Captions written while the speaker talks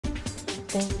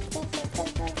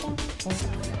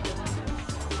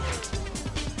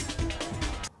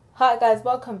Hi guys,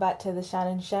 welcome back to the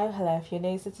Shannon Show. Hello if you're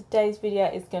new. So today's video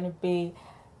is going to be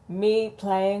me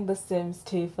playing The Sims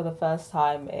 2 for the first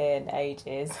time in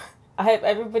ages. I hope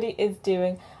everybody is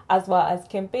doing as well as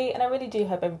can be, and I really do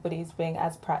hope everybody is being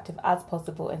as proactive as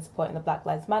possible in supporting the Black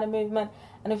Lives Matter movement.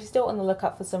 And if you're still on the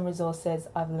lookout for some resources,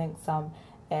 I've linked some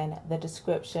in the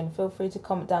description. Feel free to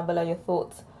comment down below your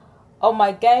thoughts on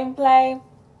my gameplay.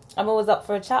 I'm always up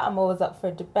for a chat, I'm always up for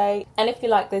a debate. And if you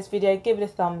like this video, give it a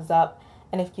thumbs up.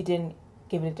 And if you didn't,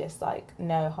 give it a dislike.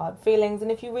 No hard feelings.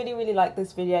 And if you really like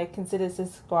this video, consider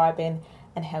subscribing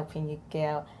and helping your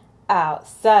girl out.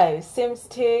 So, Sims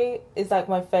 2 is like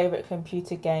my favourite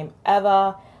computer game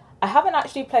ever. I haven't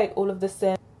actually played all of the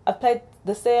Sims. I've played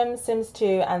The Sims, Sims 2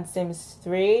 and Sims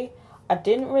 3. I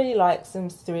didn't really like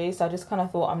Sims 3, so I just kind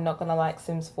of thought I'm not going to like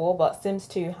Sims 4. But Sims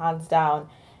 2, hands down,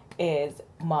 is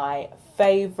my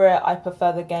favourite. I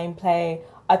prefer the gameplay.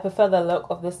 I prefer the look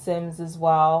of The Sims as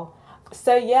well.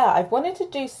 So yeah, I've wanted to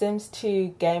do Sims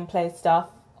 2 gameplay stuff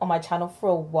on my channel for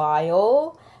a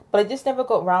while, but I just never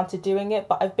got around to doing it.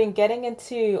 But I've been getting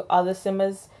into other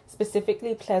Simmers,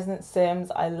 specifically Pleasant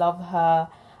Sims. I love her,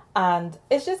 and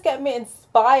it's just getting me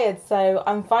inspired. So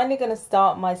I'm finally going to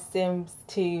start my Sims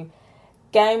 2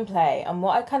 gameplay, and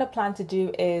what I kind of plan to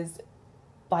do is,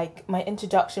 like, my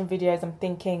introduction videos, I'm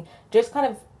thinking just kind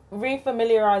of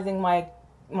refamiliarizing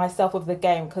myself with the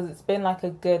game, because it's been like a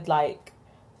good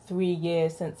 3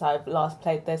 years since I've last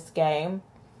played this game.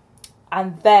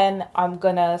 And then I'm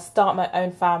gonna start my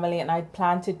own family, and I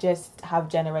plan to just have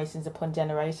generations upon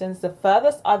generations. The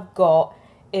furthest I've got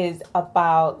is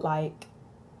about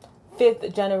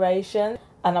 5th generation,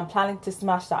 and I'm planning to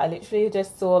smash that. I literally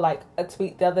just saw a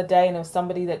tweet the other day, and it was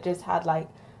somebody that just had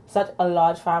such a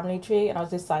large family tree, and I was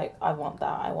just like, I want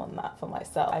that for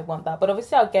myself. I want that. But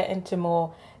obviously I'll get into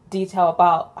more detail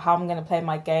about how I'm going to play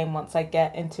my game once I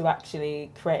get into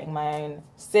actually creating my own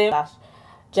Sim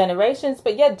generations.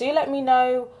 But yeah, do let me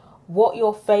know what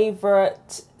your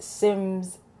favorite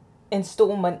Sims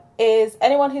installment is.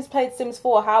 Anyone who's played Sims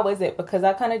 4, how is it? Because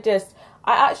I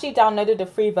actually downloaded a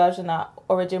free version that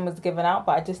Origin was giving out,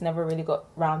 but I just never really got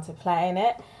around to playing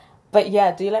it. But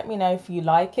yeah, do let me know if you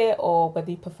like it or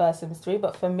whether you prefer Sims 3.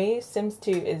 But for me, Sims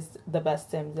 2 is the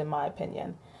best Sims in my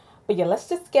opinion. But yeah, let's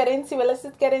just get into it. Let's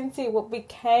just get into what we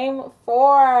came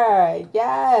for.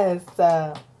 Yes.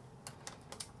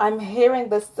 I'm hearing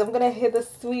this. I'm going to hear the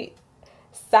sweet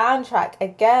soundtrack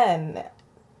again.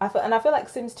 I feel like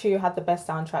Sims 2 had the best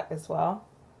soundtrack as well.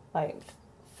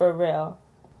 For real.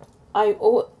 What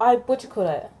do you call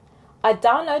it? I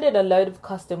downloaded a load of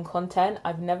custom content.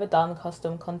 I've never done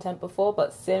custom content before,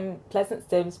 but Pleasant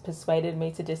Sims persuaded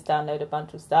me to just download a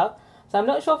bunch of stuff. So I'm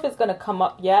not sure if it's going to come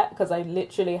up yet, because I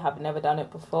literally have never done it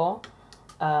before.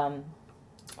 So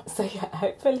yeah,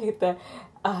 hopefully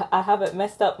I haven't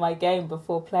messed up my game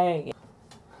before playing it.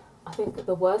 I think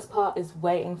the worst part is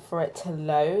waiting for it to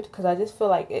load, because I just feel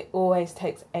like it always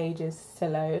takes ages to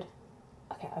load.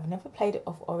 Okay, I've never played it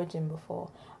off Origin before.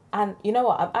 And you know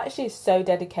what? I'm actually so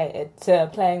dedicated to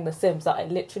playing The Sims that I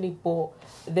literally bought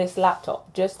this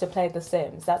laptop just to play The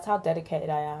Sims. That's how dedicated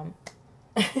I am.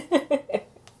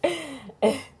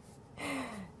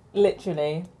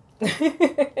 Literally.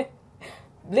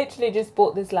 Literally just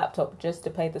bought this laptop just to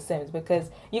play The Sims,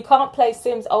 because you can't play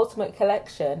Sims Ultimate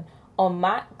Collection on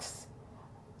Macs.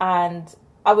 And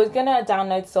I was going to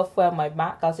download software on my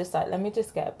Mac. I was just like, let me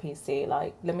just get a PC.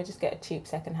 Let me just get a cheap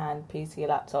secondhand PC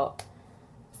laptop.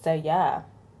 So yeah.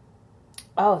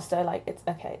 Oh, so it's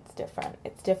okay, it's different.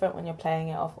 It's different when you're playing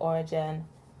it off Origin.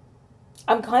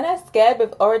 I'm kind of scared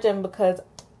with Origin because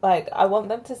I want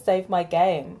them to save my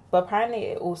game, but apparently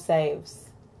it all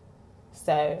saves.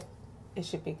 So it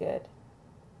should be good.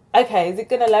 Okay, is it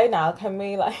gonna load now? Can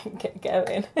we get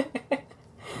going?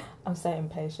 I'm so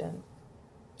impatient.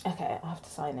 Okay, I have to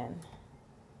sign in.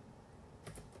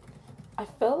 I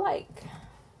feel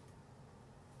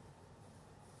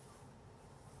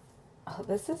oh,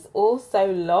 this is all so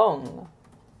long.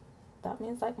 That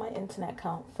means my internet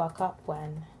can't fuck up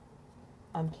when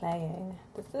I'm playing.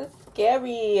 This is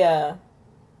scary.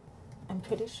 I'm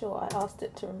pretty sure I asked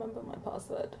it to remember my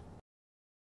password.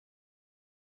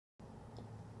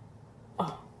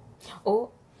 Oh.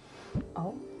 Oh.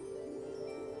 Oh.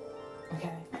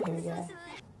 Okay, here we go.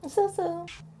 So.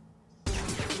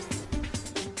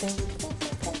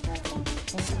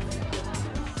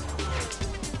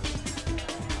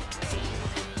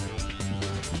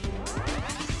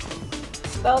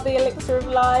 Spell the elixir of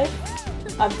life.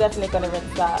 I'm definitely going to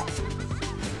rinse that.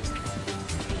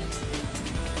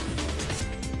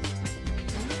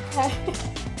 Okay.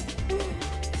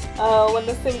 Oh, when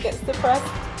the sim gets depressed.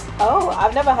 Oh,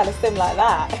 I've never had a sim like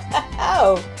that.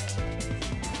 Oh.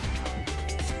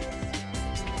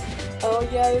 Oh,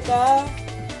 yoga.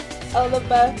 Oh, the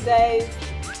birthdays.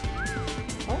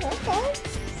 Oh, okay.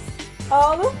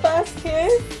 Oh, the first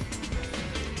kiss.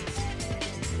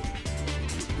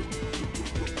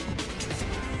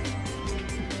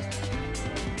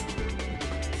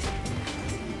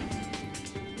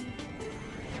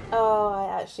 Oh,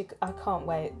 I can't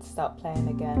wait to start playing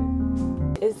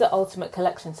again. It's the ultimate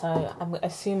collection, so I'm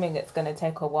assuming it's going to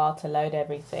take a while to load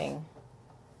everything.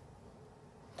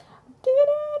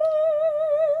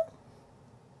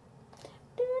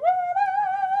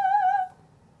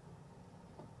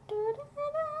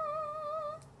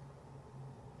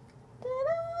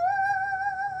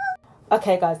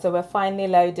 Okay guys, so we're finally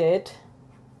loaded.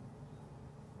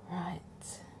 Right.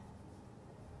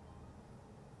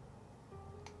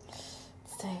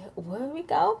 So where we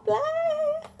go play?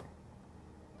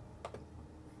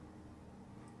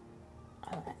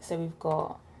 Alright, so we've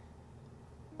got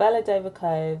Belladova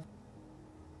Cove,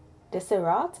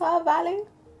 Desiderata Valley,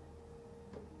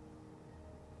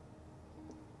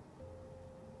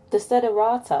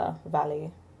 Desiderata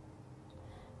Valley,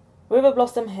 River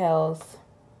Blossom Hills,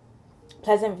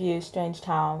 Pleasant View, Strange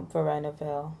Town,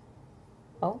 Veronaville.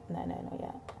 Oh, no, not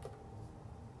yet.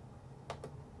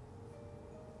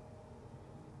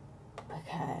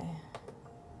 Okay.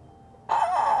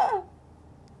 Ah!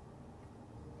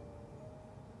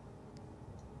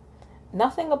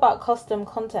 Nothing about custom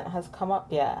content has come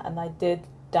up yet, and I did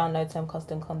download some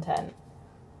custom content.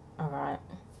 Alright.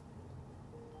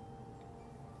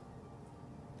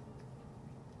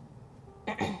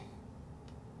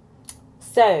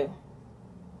 So,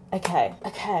 okay,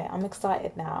 I'm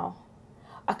excited now.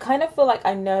 I kind of feel like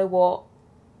I know what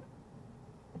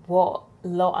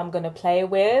lot I'm going to play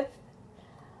with,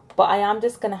 but I am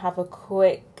just going to have a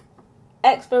quick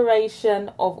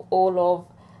exploration of all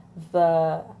of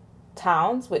the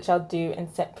towns, which I'll do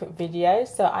in separate videos.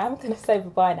 So I am going to say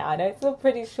bye now. I know it's a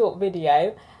pretty short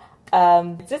video,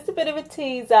 just a bit of a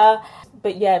teaser,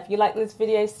 but yeah, if you like this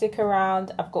video, stick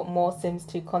around. I've got more Sims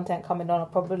 2 content coming on. I'll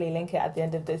probably link it at the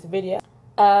end of this video.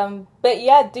 But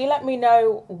yeah, do let me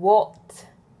know what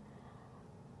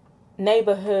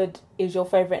neighborhood is your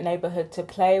favorite neighborhood to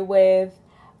play with.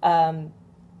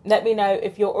 Let me know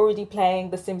if you're already playing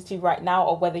The Sims 2 right now,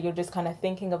 or whether you're just kind of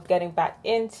thinking of getting back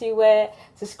into it.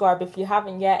 Subscribe if you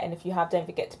haven't yet, and if you have, don't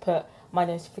forget to put my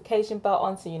notification bell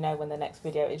on so you know when the next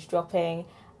video is dropping.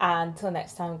 And until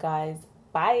next time guys,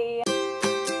 bye.